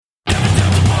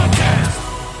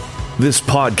This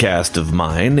podcast of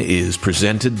mine is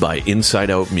presented by Inside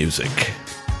Out Music.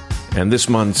 And this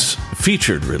month's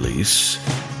featured release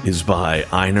is by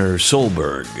Einar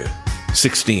Solberg,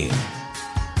 16.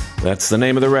 That's the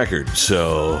name of the record,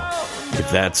 so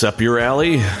if that's up your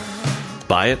alley,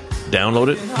 buy it, download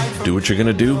it, do what you're going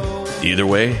to do. Either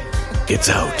way, it's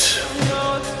out.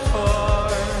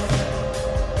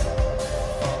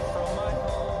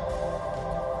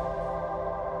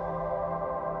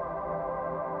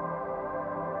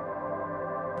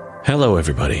 Hello,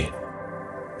 everybody.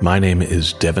 My name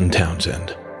is Devin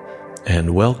Townsend,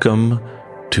 and welcome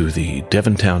to the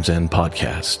Devin Townsend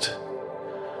podcast.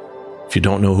 If you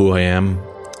don't know who I am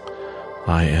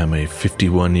a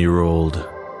 51-year-old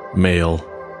male,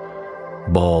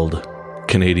 bald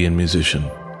Canadian musician,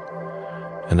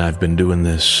 and I've been doing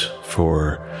this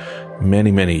for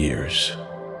many, many years.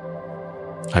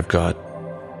 I've got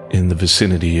in the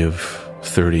vicinity of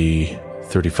 30,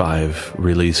 35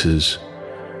 releases.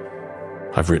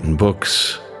 I've written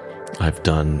books, I've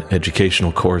done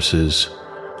educational courses,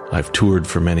 I've toured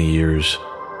for many years,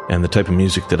 and the type of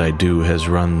music that I do has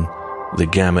run the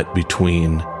gamut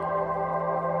between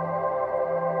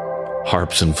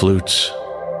harps and flutes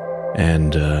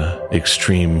and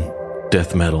extreme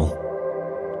death metal.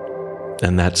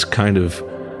 And that's kind of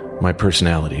my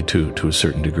personality too, to a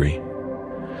certain degree.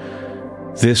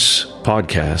 This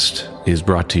podcast is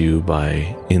brought to you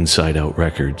by Inside Out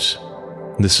Records.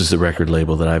 This is the record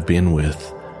label that I've been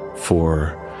with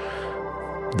for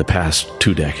the past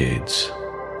 2 decades,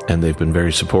 and they've been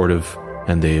very supportive,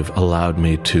 and they've allowed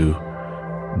me to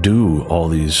do all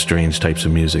these strange types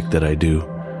of music that I do,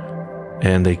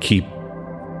 and they keep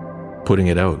putting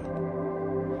it out,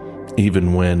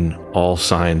 even when all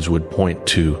signs would point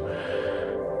to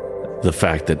the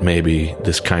fact that maybe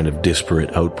this kind of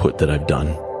disparate output that I've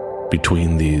done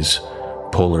between these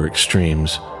polar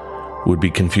extremes would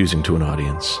be confusing to an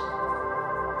audience.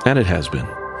 And it has been.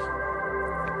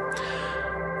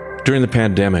 During the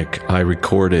pandemic, I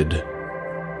recorded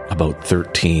about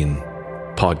 13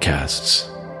 podcasts.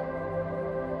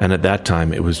 And at that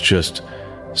time, it was just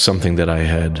something that I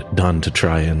had done to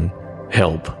try and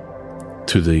help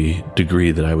to the degree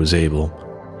that I was able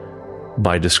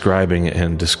by describing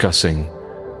and discussing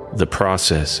the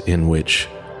process in which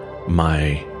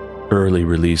my early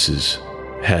releases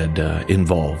had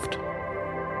involved.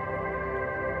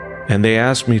 And they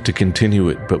asked me to continue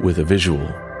it, but with a visual.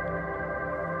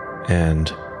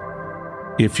 And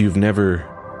if you've never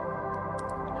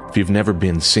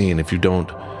been seen, if you're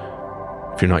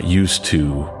not used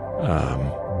to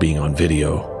being on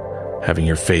video, having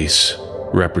your face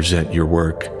represent your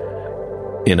work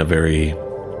in a very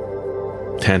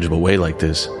tangible way like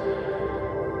this,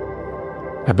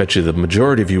 I bet you the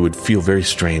majority of you would feel very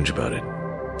strange about it.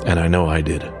 And I know I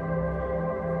did.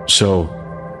 So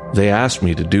they asked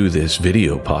me to do this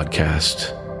video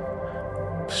podcast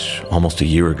almost a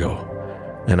year ago.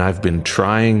 And I've been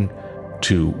trying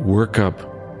to work up,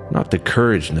 not the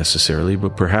courage necessarily,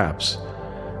 but perhaps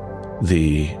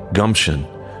the gumption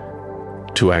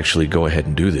to actually go ahead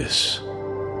and do this.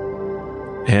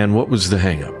 And what was the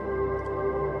hang-up?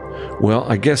 Well,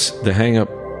 I guess the hang-up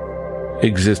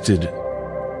existed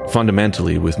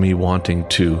fundamentally with me wanting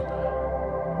to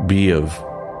be of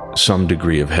some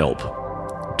degree of help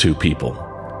to people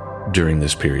during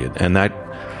this period. And that,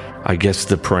 I guess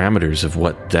the parameters of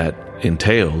what that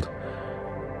entailed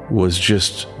was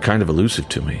just kind of elusive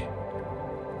to me.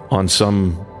 On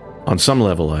some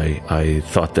level, I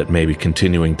thought that maybe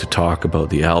continuing to talk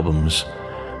about the albums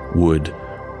would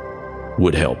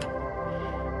help.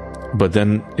 But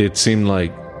then it seemed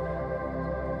like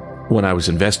when I was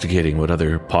investigating what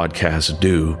other podcasts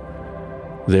do,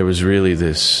 there was really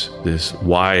this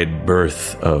wide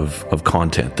berth of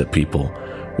content that people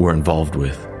were involved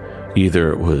with.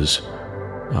 Either it was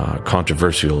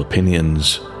controversial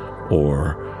opinions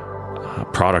or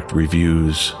product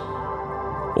reviews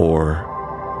or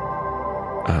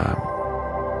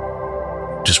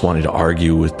just wanting to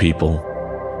argue with people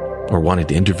or wanting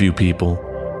to interview people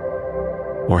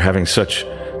or having such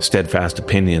steadfast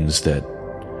opinions that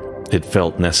it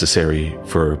felt necessary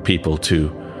for people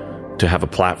to have a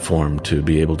platform to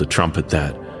be able to trumpet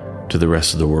that to the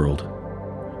rest of the world.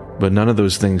 But none of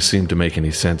those things seemed to make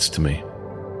any sense to me.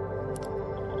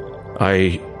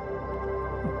 I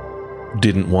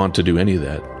didn't want to do any of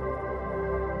that.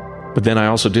 But then I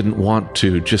also didn't want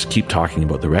to just keep talking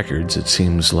about the records. It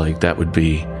seems like that would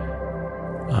be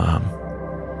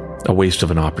a waste of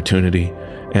an opportunity,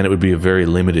 and it would be a very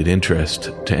limited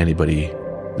interest to anybody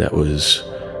that was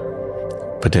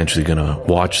potentially going to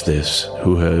watch this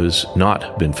who has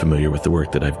not been familiar with the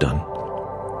work that I've done.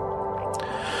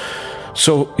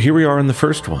 So here we are in the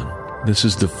first one. This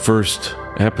is the first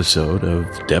episode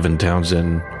of Devin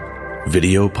Townsend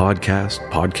video podcast.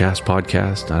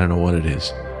 I don't know what it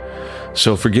is.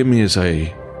 So forgive me as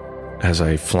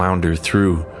I flounder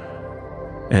through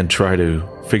and try to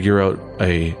figure out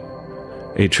a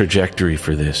trajectory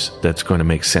for this that's going to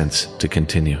make sense to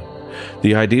continue.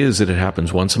 The idea is that it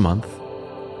happens once a month,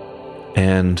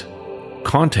 and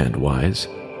content-wise,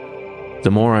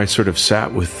 the more I sort of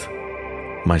sat with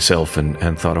myself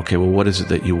and thought, okay, well, what is it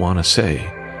that you want to say?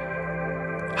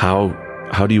 How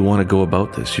do you want to go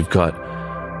about this? You've got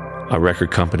a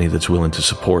record company that's willing to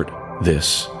support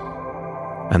this,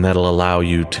 and that'll allow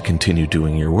you to continue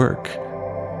doing your work.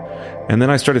 And then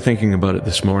I started thinking about it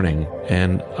this morning,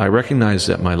 and I recognized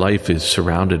that my life is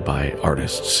surrounded by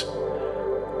artists.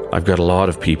 I've got a lot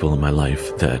of people in my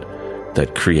life that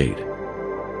create.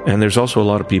 And there's also a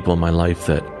lot of people in my life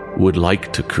that would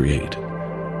like to create,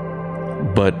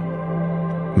 but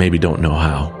maybe don't know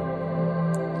how.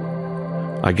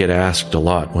 I get asked a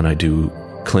lot when I do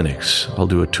clinics. I'll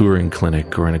do a touring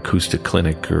clinic or an acoustic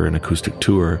clinic or an acoustic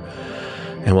tour,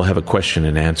 and we'll have a question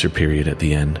and answer period at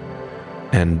the end.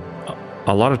 And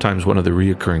a lot of times one of the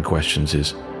reoccurring questions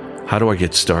is, how do I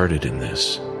get started in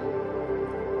this?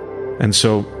 And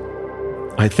so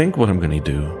I think what I'm going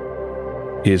to do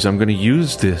is I'm going to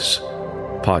use this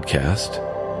podcast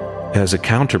as a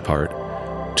counterpart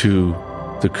to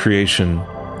the creation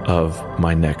of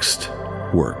my next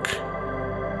work.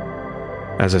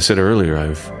 As I said earlier,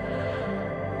 I've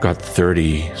got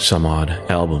 30 some odd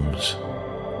albums,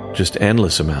 just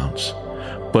endless amounts.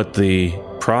 But the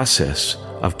process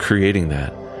of creating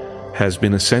that has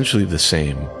been essentially the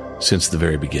same since the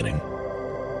very beginning.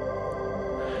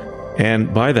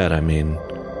 And by that I mean,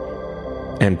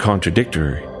 and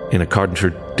contradictory, in a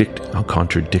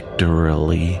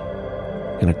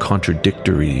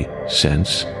contradictory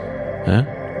sense. Yeah.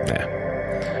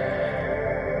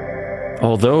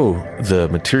 Although the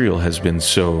material has been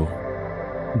so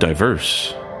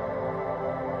diverse,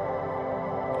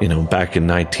 back in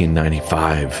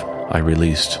 1995, I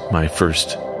released my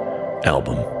first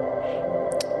album.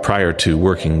 Prior to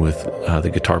working with the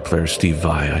guitar player Steve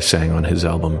Vai, I sang on his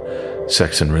album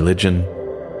Sex and Religion.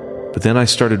 But then I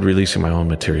started releasing my own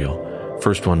material.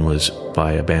 First one was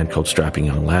by a band called Strapping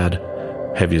Young Lad.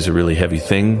 Heavy is a Really Heavy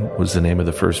Thing was the name of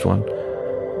the first one.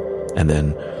 And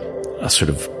then a sort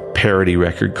of parody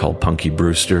record called Punky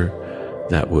Brewster.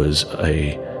 That was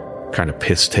a kind of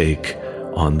piss take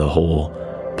on the whole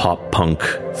pop punk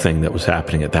thing that was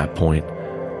happening at that point,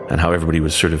 and how everybody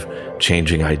was sort of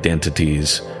changing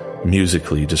identities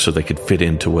musically just so they could fit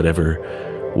into whatever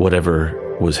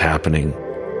was happening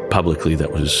publicly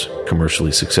that was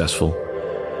commercially successful.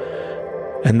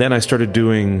 And then I started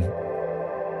doing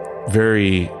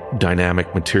very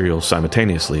dynamic material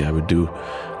simultaneously. I would do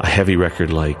a heavy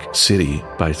record like City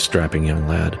by Strapping Young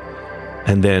Lad,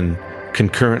 and then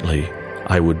concurrently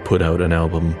I would put out an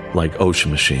album like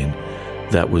Ocean Machine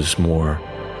that was more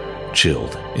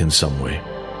chilled in some way.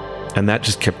 And that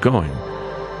just kept going.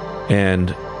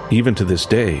 And even to this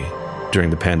day, during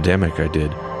the pandemic, I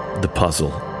did The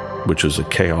Puzzle, which was a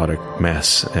chaotic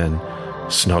mess, and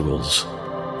Snuggles,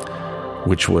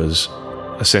 which was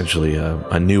essentially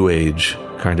a new age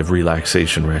kind of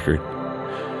relaxation record.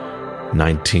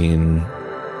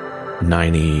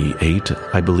 1998,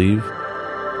 I believe.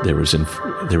 There was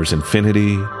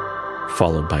Infinity,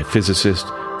 followed by Physicist.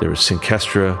 There was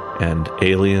Synesthesia and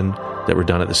Alien that were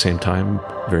done at the same time,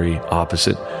 very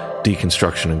opposite.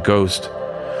 Deconstruction and Ghost,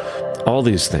 all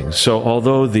these things. So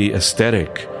although the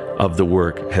aesthetic of the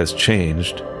work has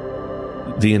changed,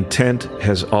 the intent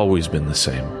has always been the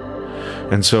same.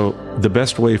 And so the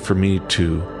best way for me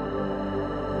to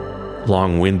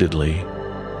long-windedly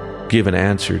give an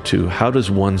answer to how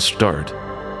does one start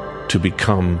to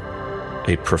become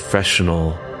a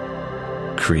professional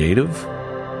creative,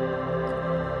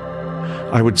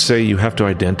 I would say you have to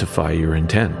identify your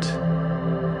intent.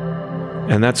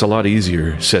 And that's a lot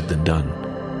easier said than done.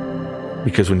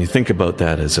 Because when you think about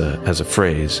that as a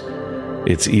phrase,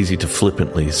 it's easy to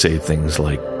flippantly say things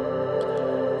like,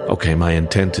 okay, my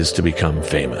intent is to become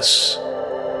famous.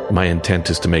 My intent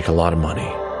is to make a lot of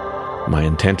money. My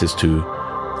intent is to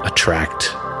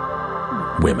attract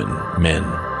women, men,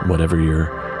 whatever your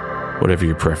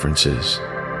preference is.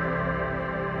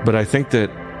 But I think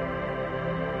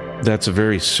that's a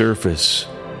very surface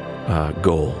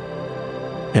goal,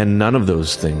 and none of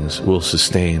those things will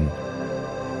sustain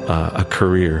a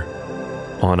career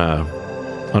on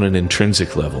an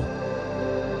intrinsic level,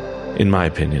 in my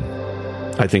opinion.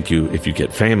 I think if you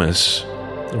get famous,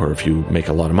 or if you make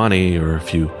a lot of money, or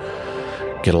if you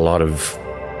get a lot of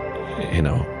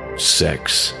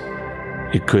sex.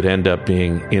 It could end up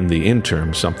being, in the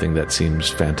interim, something that seems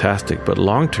fantastic, but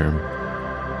long term,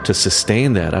 to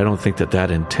sustain that, I don't think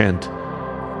that intent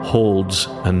holds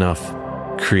enough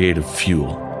creative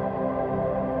fuel.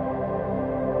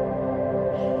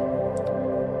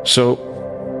 So,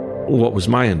 what was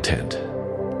my intent?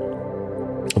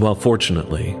 Well,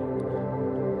 fortunately,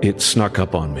 it snuck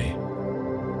up on me,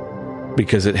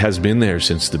 because it has been there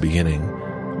since the beginning,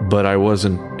 but I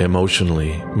wasn't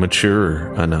emotionally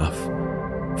mature enough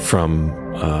from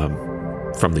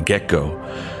the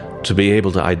get-go to be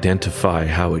able to identify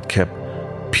how it kept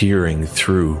peering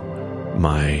through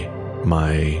my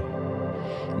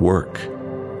work.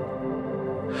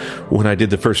 When I did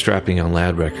the first Strapping Young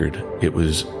Lad record, it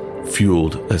was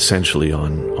fueled essentially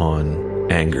on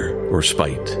anger or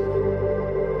spite.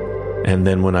 And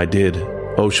then when I did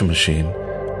Ocean Machine,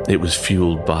 it was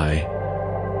fueled by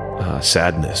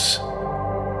sadness.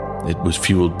 It was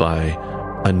fueled by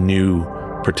a new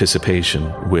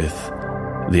participation with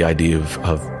the idea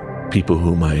of people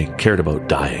whom I cared about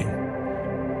dying.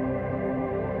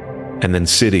 And then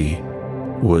City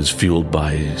was fueled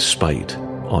by spite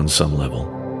on some level.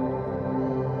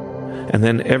 And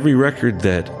then every record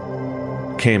that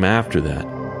came after that,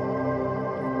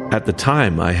 at the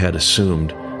time I had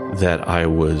assumed that I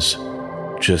was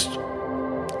just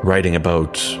writing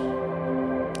about,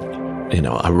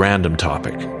 a random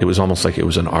topic. It was almost like it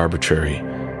was an arbitrary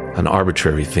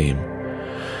theme.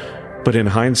 But in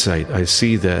hindsight, I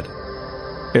see that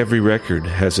every record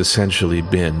has essentially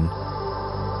been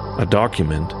a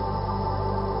document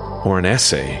or an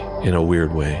essay, in a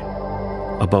weird way,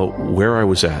 about where I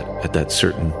was at that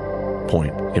certain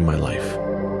point in my life.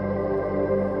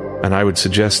 And I would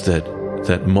suggest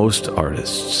that most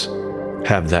artists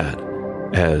have that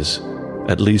as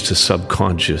at least a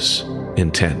subconscious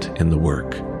intent in the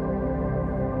work.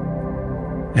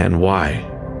 And why?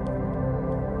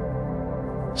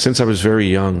 Since I was very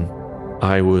young,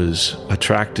 I was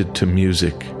attracted to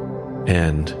music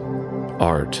and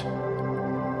art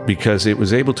because it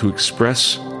was able to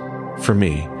express for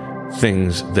me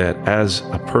things that as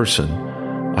a person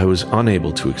I was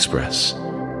unable to express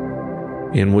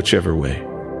in whichever way.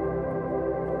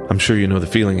 I'm sure you know the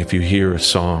feeling if you hear a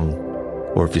song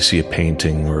or if you see a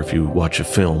painting or if you watch a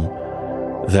film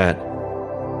that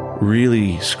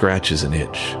really scratches an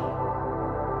itch.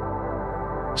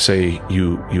 Say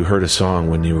you heard a song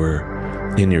when you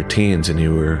were in your teens and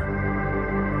you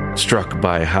were struck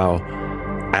by how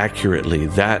accurately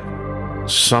that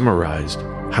summarized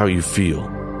how you feel.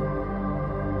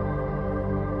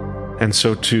 And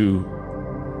so to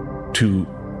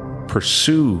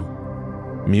pursue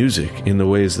music in the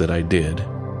ways that I did,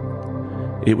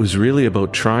 it was really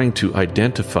about trying to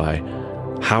identify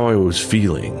how I was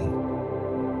feeling.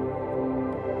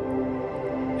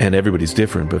 And everybody's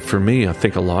different, but for me, I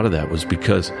think a lot of that was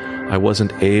because I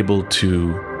wasn't able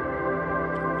to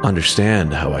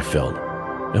understand how I felt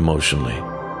emotionally.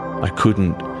 I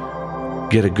couldn't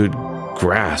get a good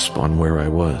grasp on where I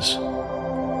was.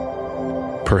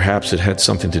 Perhaps it had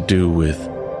something to do with,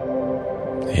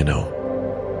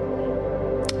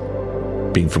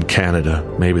 being from Canada.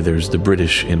 Maybe there's the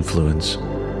British influence.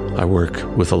 I work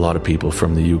with a lot of people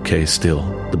from the UK still,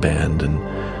 the band, and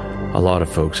a lot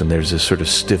of folks, and there's this sort of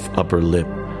stiff upper lip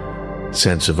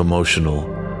sense of emotional,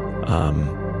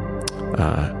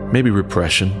 maybe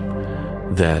repression,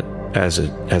 that as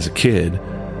a kid,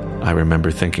 I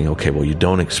remember thinking, okay, well, you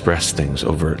don't express things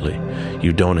overtly.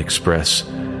 You don't express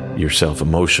yourself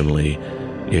emotionally.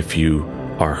 If you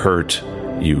are hurt,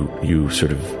 you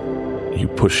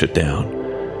push it down.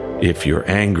 If you're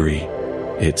angry,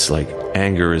 it's like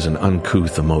anger is an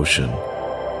uncouth emotion.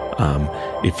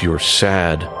 If you're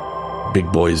sad,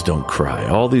 big boys don't cry.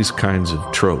 All these kinds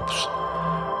of tropes.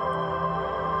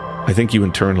 I think you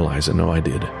internalize it. No, I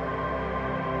did.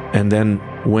 And then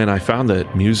when I found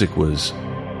that music was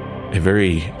a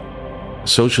very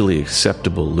socially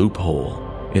acceptable loophole,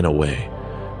 in a way,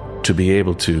 to be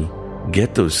able to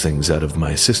get those things out of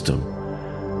my system,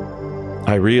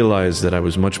 I realized that I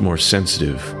was much more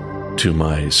sensitive to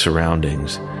my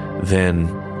surroundings than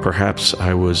perhaps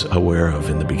I was aware of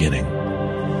in the beginning.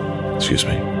 Excuse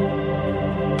me.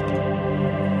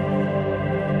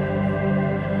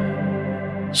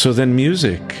 So then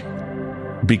music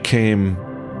became,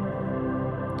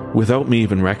 without me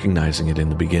even recognizing it in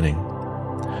the beginning,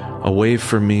 a way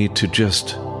for me to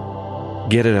just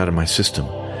get it out of my system.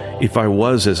 If I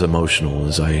was as emotional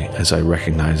as I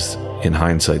recognized in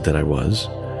hindsight that I was,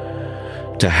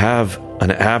 to have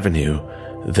an avenue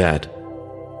that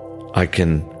I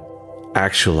can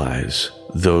actualize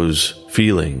those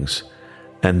feelings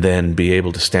and then be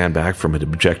able to stand back from it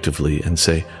objectively and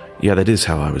say, yeah, that is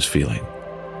how I was feeling.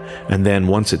 And then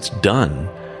once it's done,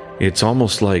 it's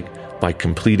almost like by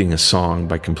completing a song,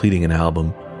 by completing an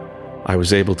album, I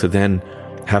was able to then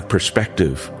have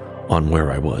perspective on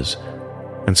where I was.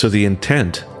 And so the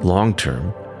intent, long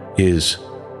term, is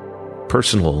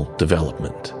personal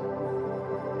development.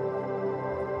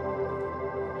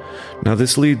 Now,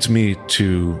 this leads me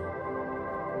to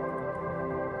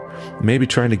maybe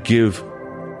trying to give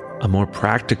a more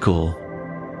practical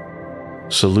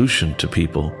solution to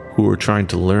people who are trying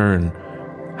to learn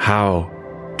how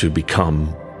to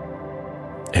become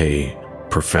a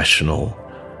professional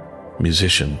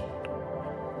musician.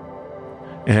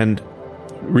 And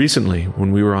recently,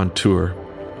 when we were on tour,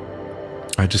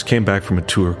 I just came back from a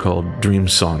tour called Dream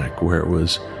Sonic, where it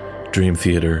was Dream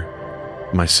Theater,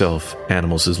 myself,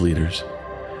 Animals as leaders.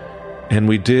 And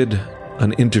we did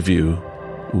an interview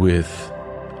with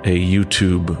a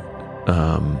YouTube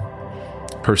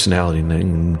personality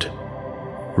named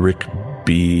Rick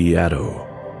Beato.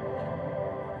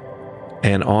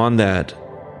 And on that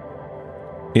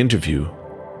interview,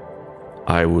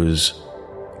 I was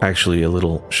actually a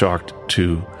little shocked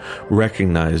to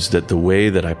recognize that the way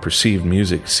that I perceived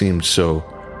music seemed so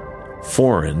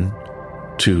foreign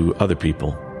to other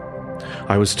people.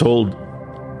 I was told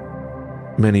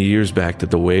many years back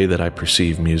that the way that I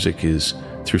perceive music is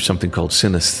through something called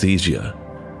synesthesia.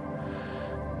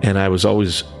 And I was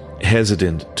always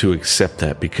hesitant to accept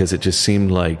that because it just seemed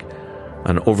like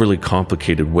an overly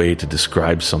complicated way to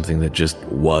describe something that just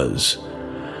was.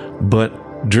 But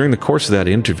during the course of that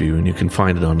interview, and you can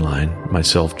find it online,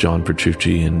 myself, John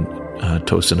Petrucci, and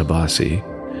Tosin Abasi,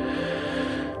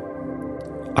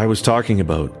 I was talking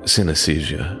about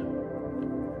synesthesia.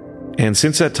 And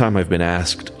since that time, I've been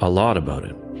asked a lot about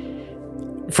it.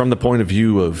 From the point of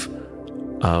view of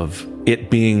it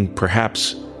being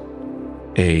perhaps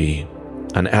an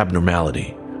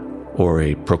abnormality or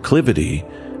a proclivity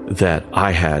that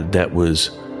I had that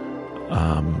was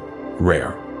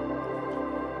rare.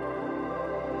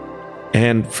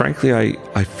 And frankly,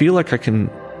 I feel like I can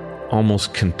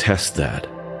almost contest that.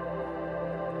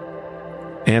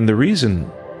 And the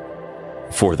reason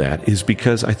for that is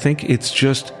because I think it's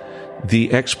just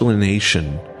the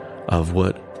explanation of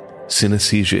what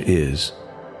synesthesia is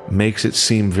makes it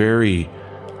seem very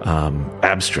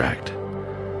abstract.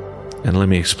 And let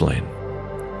me explain.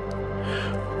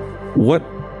 What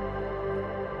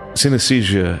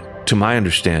synesthesia, to my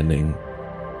understanding,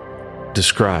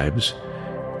 describes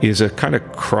is a kind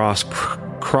of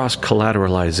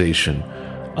cross-collateralization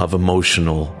of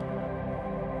emotional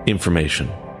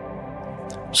information.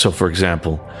 So, for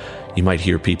example, you might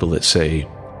hear people that say,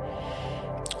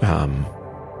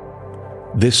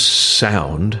 this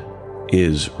sounds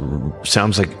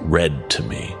like red to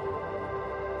me.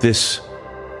 This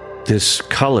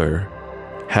color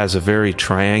has a very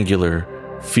triangular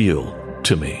feel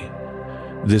to me.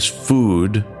 This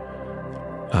food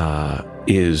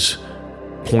is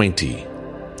pointy.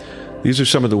 These are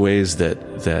some of the ways that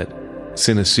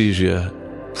synesthesia,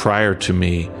 prior to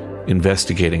me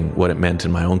investigating what it meant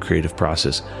in my own creative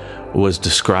process, was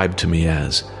described to me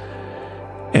as.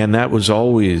 And that was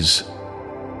always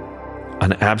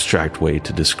an abstract way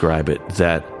to describe it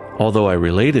that, although I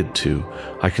related to,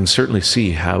 I can certainly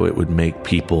see how it would make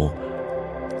people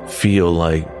feel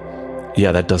like,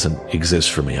 yeah, that doesn't exist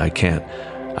for me. I can't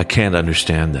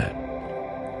understand that.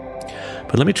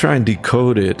 But let me try and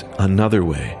decode it another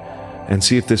way and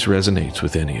see if this resonates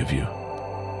with any of you.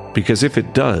 Because if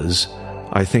it does,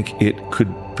 I think it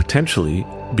could potentially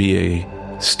be a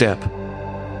step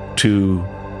to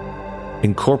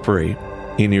incorporate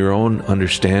in your own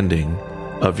understanding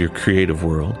of your creative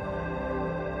world,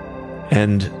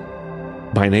 and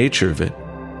by nature of it,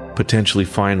 potentially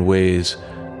find ways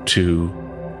to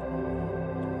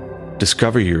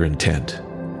discover your intent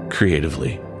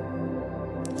creatively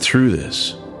through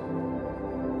this.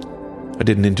 I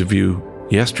did an interview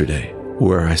yesterday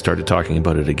where I started talking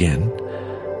about it again,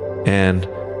 and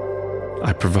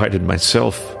I provided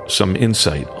myself some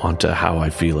insight onto how I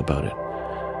feel about it,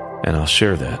 and I'll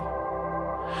share that.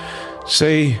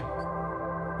 Say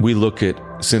we look at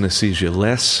synesthesia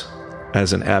less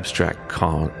as an abstract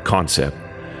concept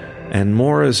and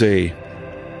more as a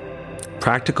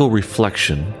practical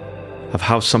reflection of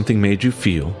how something made you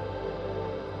feel,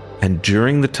 and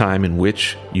during the time in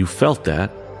which you felt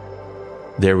that,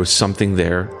 there was something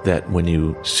there that when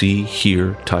you see,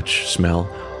 hear, touch, smell,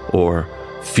 or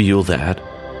feel that,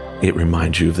 it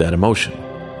reminds you of that emotion.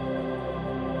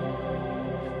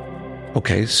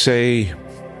 Okay, say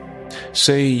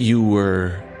you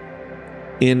were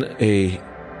in a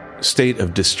state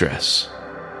of distress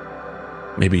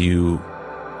Maybe you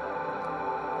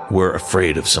were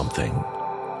afraid of something,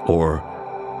 or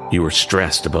you were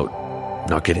stressed about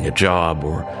not getting a job,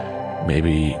 or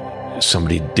maybe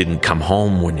somebody didn't come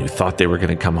home when you thought they were going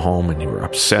to come home, and you were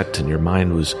upset and your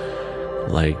mind was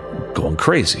like going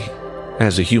crazy.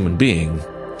 As a human being,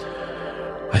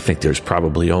 I think there's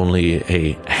probably only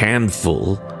a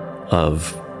handful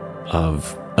of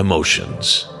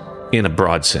emotions. In a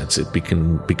broad sense, it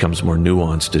becomes more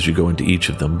nuanced as you go into each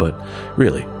of them, but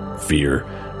really, fear,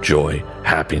 joy,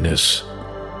 happiness.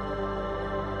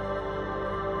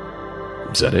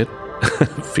 Is that it?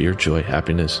 Fear, joy,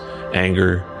 happiness,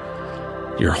 anger,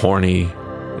 you're horny.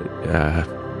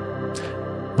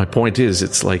 My point is,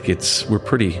 we're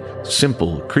pretty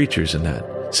simple creatures in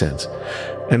that sense.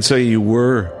 And so you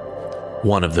were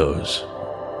one of those,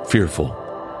 fearful.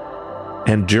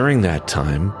 And during that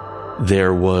time,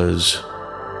 there was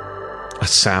a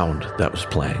sound that was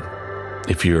playing,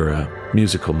 if you're a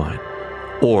musical mind.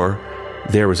 Or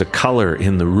there was a color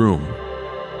in the room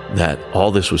that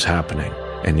all this was happening,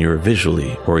 and you're a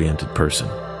visually oriented person.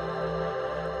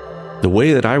 The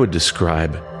way that I would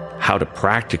describe how to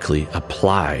practically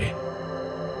apply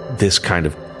this kind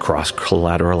of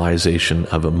cross-collateralization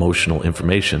of emotional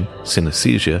information,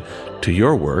 synesthesia, to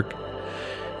your work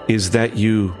is that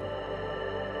you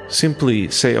simply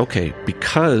say, okay,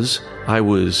 because I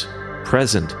was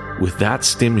present with that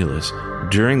stimulus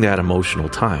during that emotional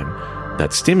time,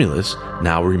 that stimulus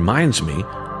now reminds me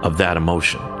of that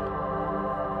emotion.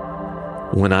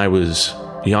 When I was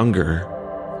younger,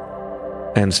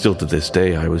 and still to this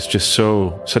day, I was just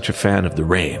such a fan of the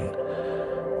rain.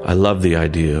 I love the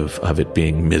idea of it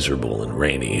being miserable and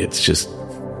rainy. That's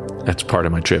part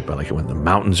of my trip. I like it when the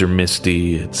mountains are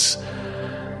misty. It's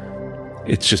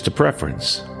just a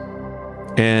preference.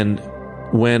 And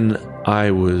when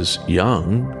I was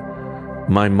young,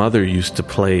 my mother used to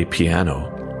play piano,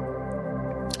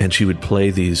 and she would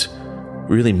play these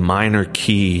really minor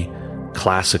key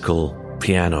classical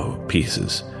piano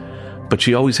pieces, but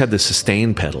she always had the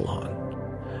sustain pedal on.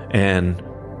 And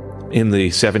in the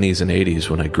 70s and 80s,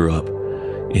 when I grew up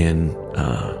in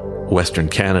Western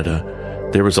Canada,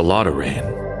 there was a lot of rain,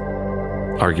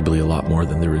 arguably a lot more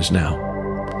than there is now.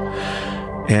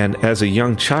 And as a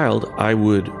young child, I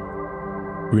would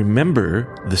remember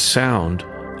the sound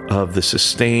of the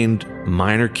sustained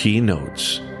minor key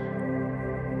notes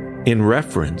in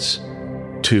reference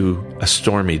to a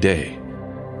stormy day.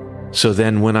 So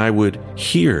then when I would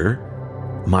hear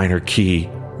minor key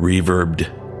reverbed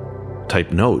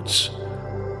type notes,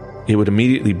 it would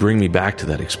immediately bring me back to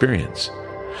that experience.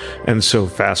 And so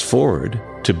fast forward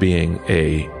to being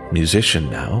a musician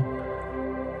now,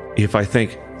 if I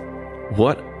think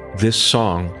what this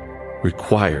song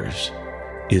requires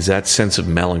is that sense of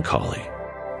melancholy.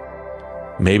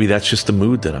 Maybe that's just the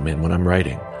mood that I'm in when I'm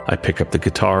writing. I pick up the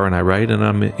guitar and I write, and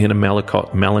I'm in a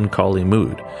melancholy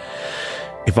mood.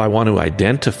 If I want to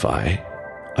identify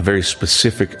a very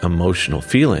specific emotional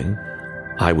feeling,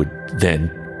 I would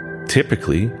then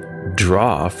typically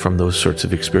draw from those sorts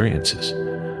of experiences.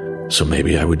 So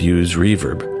maybe I would use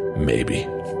reverb. Maybe.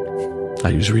 I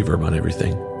use reverb on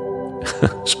everything.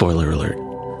 Spoiler alert.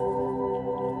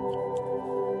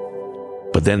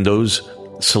 But then those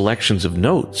selections of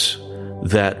notes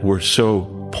that were so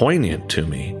poignant to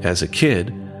me as a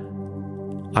kid,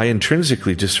 I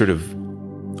intrinsically just sort of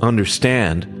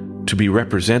understand to be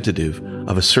representative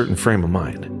of a certain frame of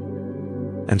mind.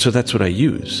 And so that's what I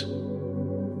use.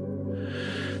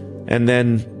 And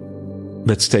then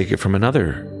let's take it from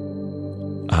another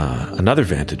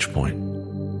vantage point.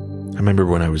 I remember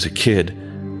when I was a kid,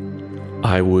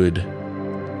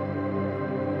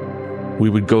 we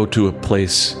would go to a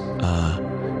place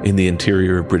in the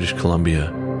interior of British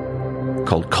Columbia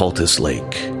called Cultus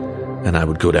Lake, and I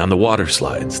would go down the water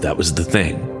slides. That was the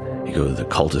thing. You go to the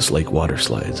Cultus Lake water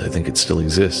slides. I think it still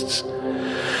exists.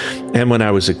 And when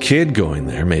I was a kid going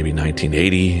there, maybe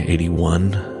 1980,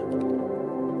 81,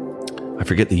 I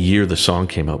forget the year the song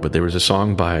came out, but there was a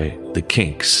song by the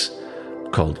Kinks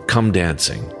called Come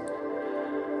Dancing.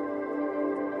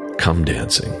 Come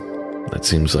Dancing. That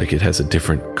seems like it has a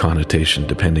different connotation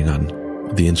depending on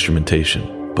the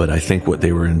instrumentation. But I think what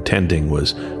they were intending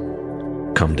was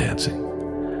come dancing.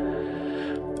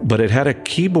 But it had a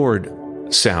keyboard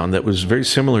sound that was very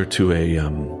similar to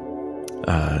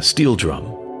a steel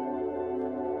drum.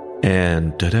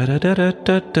 And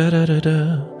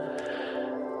da-da-da-da-da-da-da-da-da.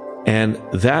 And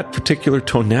that particular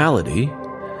tonality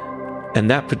and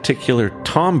that particular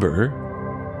timbre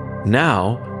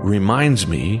now reminds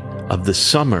me of the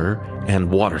summer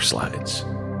and water slides.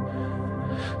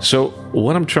 So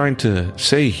what I'm trying to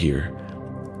say here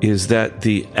is that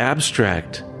the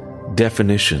abstract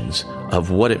definitions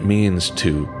of what it means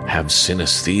to have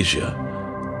synesthesia.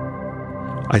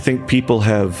 I think people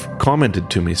have commented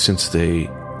to me since they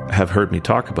have heard me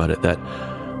talk about it that,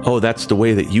 oh, that's the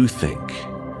way that you think.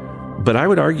 But I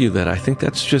would argue that I think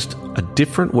that's just a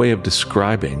different way of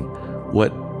describing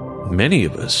what many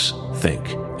of us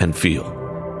think and feel.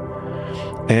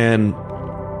 And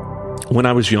when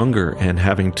I was younger and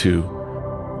having to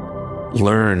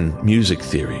learn music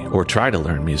theory or try to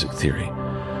learn music theory,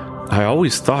 I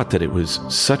always thought that it was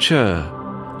such a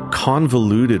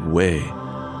convoluted way,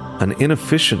 an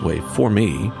inefficient way for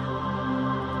me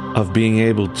of being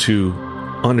able to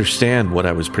understand what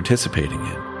I was participating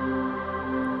in.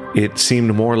 It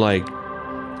seemed more like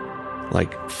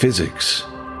physics.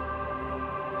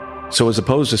 So as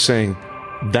opposed to saying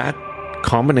that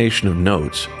combination of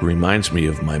notes reminds me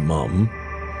of my mom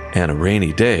and a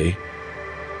rainy day,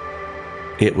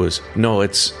 it was, no,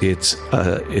 it's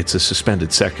a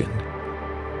suspended second,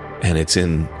 and it's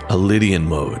in a Lydian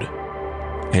mode.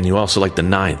 And you also like the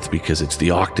ninth because it's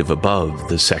the octave above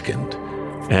the second.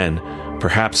 And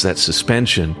perhaps that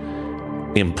suspension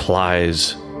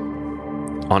implies,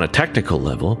 on a technical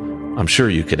level, I'm sure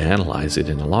you could analyze it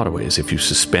in a lot of ways. If you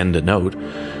suspend a note,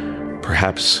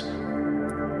 perhaps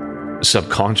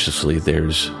subconsciously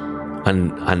there's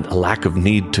a lack of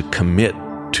need to commit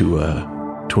to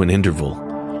an interval.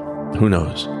 Who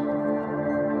knows?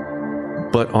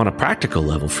 But on a practical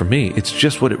level, for me, it's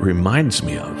just what it reminds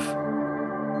me of.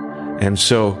 And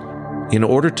so, in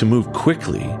order to move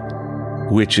quickly,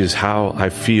 which is how I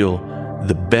feel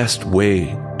the best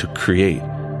way to create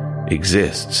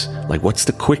exists, like what's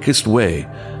the quickest way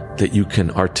that you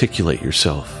can articulate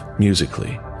yourself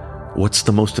musically? What's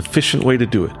the most efficient way to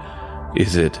do it?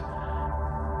 Is it,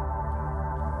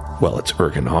 well, it's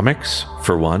ergonomics,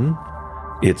 for one.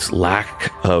 It's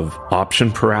lack of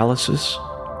option paralysis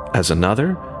as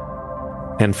another.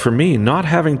 And for me, not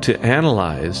having to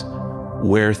analyze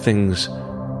where things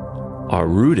are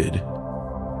rooted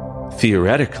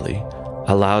theoretically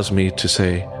allows me to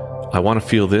say, I want to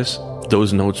feel this.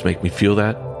 Those notes make me feel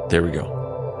that. There we go.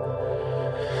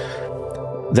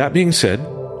 That being said,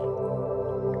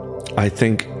 I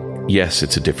think, yes,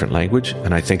 it's a different language,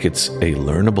 and I think it's a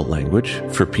learnable language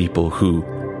for people who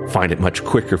find it much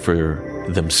quicker for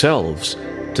themselves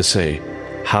to say,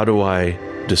 how do I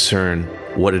discern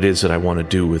what it is that I want to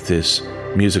do with this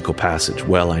musical passage?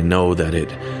 Well, I know that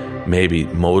it maybe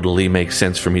modally makes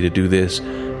sense for me to do this,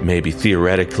 maybe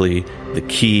theoretically, the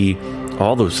key,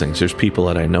 all those things. There's people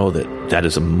that I know that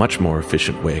is a much more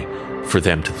efficient way for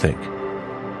them to think.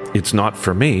 It's not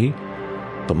for me,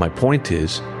 but my point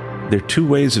is, there are two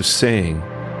ways of saying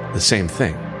the same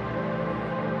thing.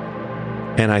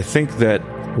 And I think that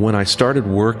when I started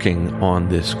working on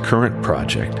this current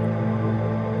project,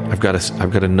 I've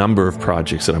got a number of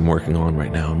projects that I'm working on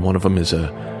right now, and one of them is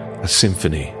a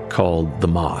symphony called The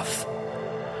Moth.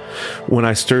 When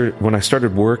I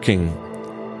started working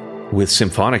with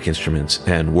symphonic instruments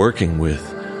and working with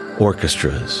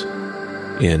orchestras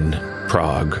in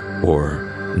Prague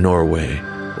or Norway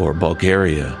or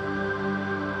Bulgaria,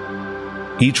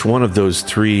 each one of those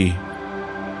three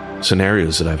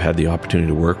scenarios that I've had the opportunity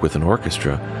to work with an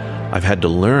orchestra, I've had to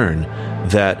learn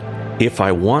that if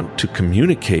I want to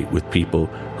communicate with people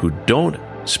who don't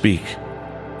speak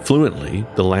fluently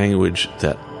the language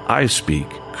that I speak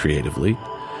creatively,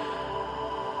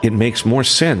 it makes more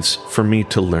sense for me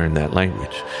to learn that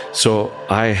language. So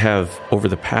I have, over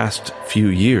the past few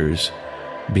years,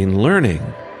 been learning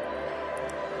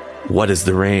what is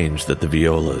the range that the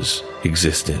violas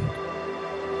exist in,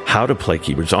 how to play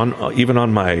keyboards. Even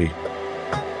on my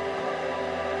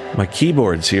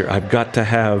keyboards here, I've got to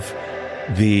have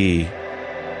the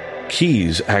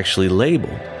keys actually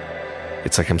labeled.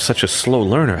 It's like I'm such a slow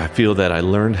learner. I feel that I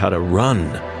learned how to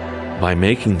run by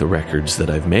making the records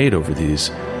that I've made over these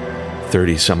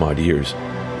 30 some odd years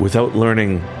without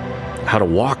learning how to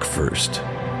walk first.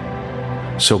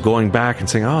 So going back and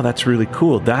saying, oh, that's really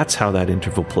cool. That's how that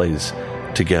interval plays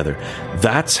together.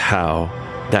 That's how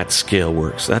that scale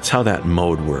works. That's how that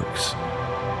mode works.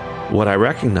 What I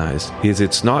recognize is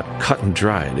it's not cut and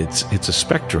dried. It's a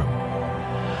spectrum.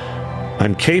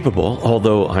 I'm capable,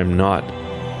 although I'm not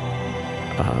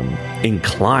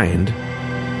inclined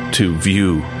to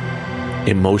view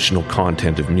emotional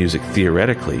content of music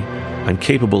theoretically, I'm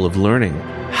capable of learning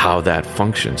how that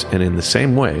functions. And in the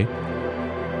same way,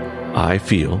 I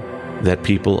feel that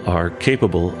people are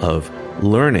capable of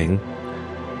learning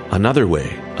another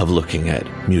way of looking at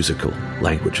musical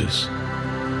languages.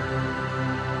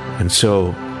 And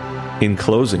so, in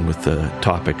closing with the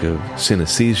topic of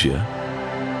synesthesia,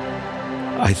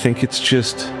 I think it's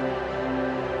just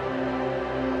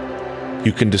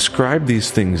You can describe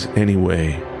these things any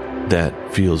way that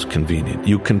feels convenient.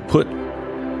 You can put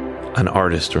an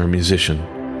artist or a musician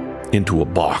into a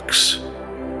box,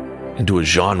 into a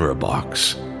genre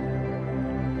box.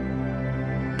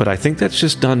 But I think that's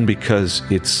just done because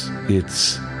it's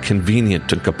convenient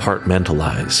to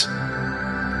compartmentalize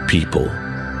people,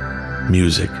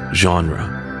 music,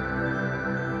 genre.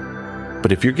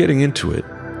 But if you're getting into it,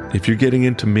 if you're getting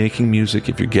into making music,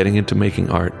 if you're getting into making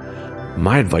art,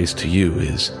 my advice to you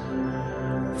is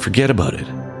forget about it.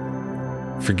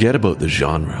 Forget about the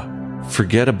genre.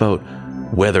 Forget about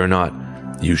whether or not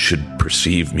you should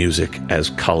perceive music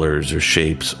as colors or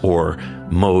shapes or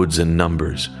modes and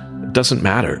numbers. It doesn't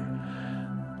matter.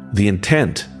 The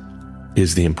intent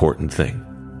is the important thing.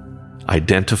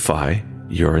 Identify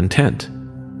your intent.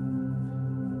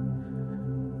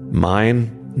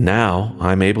 Mine, now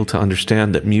I'm able to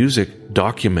understand that music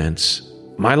documents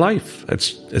my life.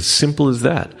 It's as simple as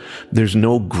that. There's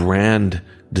no grand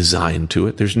design to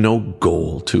it. There's no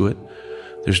goal to it.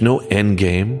 There's no end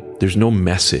game. There's no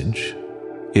message.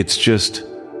 It's just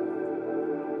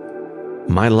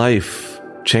my life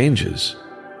changes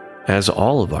as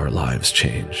all of our lives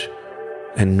change.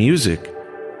 And music,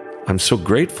 I'm so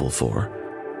grateful for,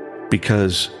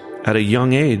 because at a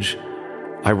young age,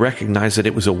 I recognized that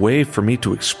it was a way for me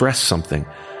to express something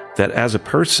that as a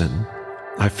person,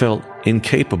 I felt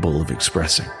incapable of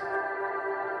expressing.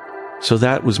 So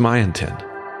that was my intent.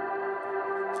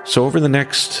 So over the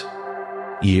next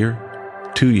year,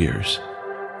 2 years,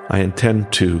 I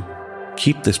intend to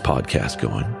keep this podcast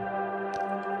going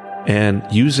and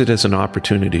use it as an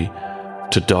opportunity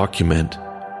to document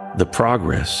the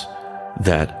progress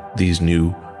that these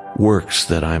new works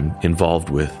that I'm involved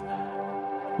with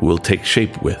will take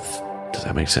shape with. Does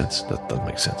that make sense? That doesn't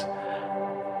make sense.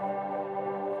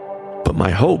 But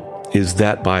my hope is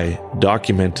that by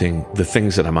documenting the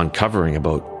things that I'm uncovering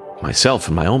about myself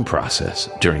and my own process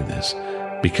during this,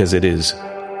 because it is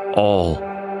all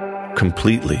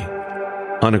completely,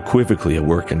 unequivocally a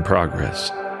work in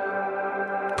progress,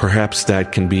 perhaps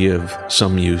that can be of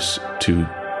some use to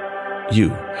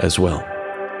you as well.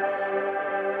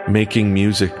 Making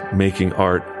music, making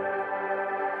art,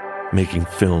 making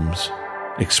films,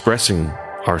 expressing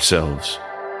ourselves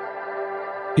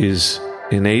is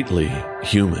innately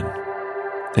human,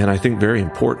 and I think very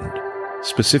important,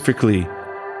 specifically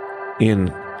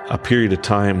in a period of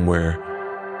time where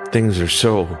things are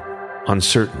so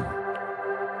uncertain,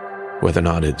 whether or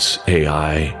not it's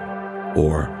AI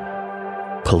or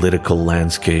political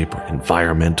landscape or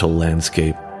environmental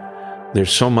landscape.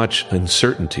 There's so much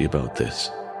uncertainty about this,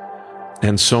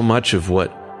 and so much of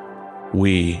what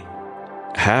we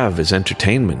have as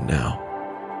entertainment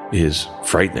now is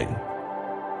frightening,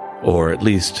 or at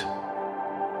least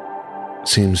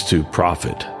seems to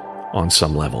profit on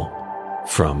some level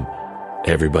from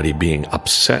everybody being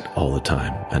upset all the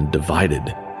time and divided.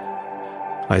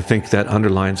 I think that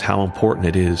underlines how important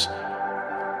it is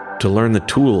to learn the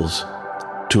tools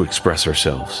to express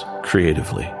ourselves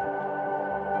creatively.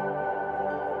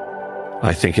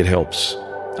 I think it helps.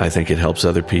 I think it helps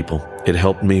other people. It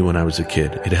helped me when I was a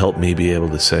kid. It helped me be able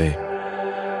to say,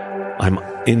 I'm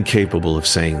incapable of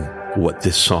saying what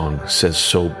this song says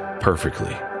so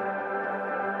perfectly.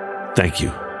 Thank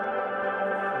you.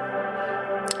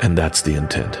 And that's the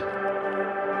intent.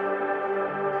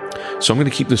 So I'm going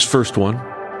to keep this first one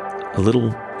a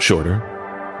little shorter,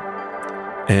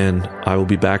 and I will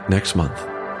be back next month.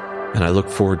 And I look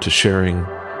forward to sharing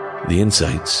the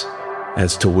insights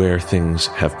as to where things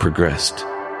have progressed.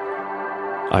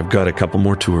 I've got a couple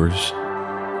more tours.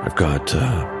 I've got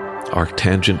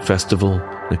Arctangent Festival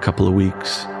in a couple of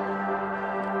weeks,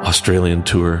 Australian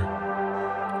tour.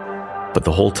 But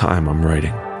the whole time I'm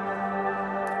writing.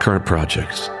 Current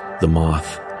projects, The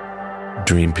Moth,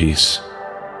 Dream Piece,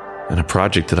 and a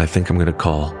project that I think I'm going to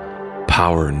call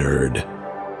Power Nerd.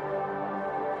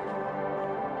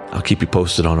 I'll keep you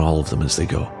posted on all of them as they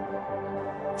go.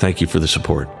 Thank you for the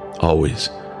support, always.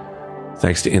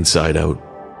 Thanks to Inside Out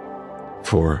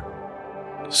for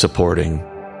supporting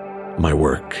my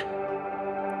work.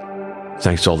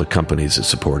 Thanks to all the companies that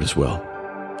support as well.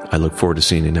 I look forward to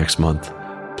seeing you next month.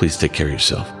 Please take care of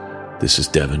yourself. This is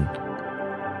Devin,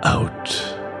 out.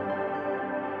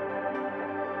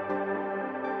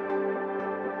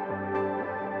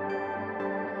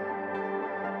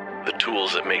 The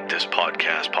tools that make this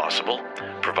podcast possible,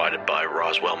 provided by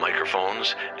Roswell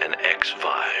Microphones and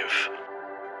X5.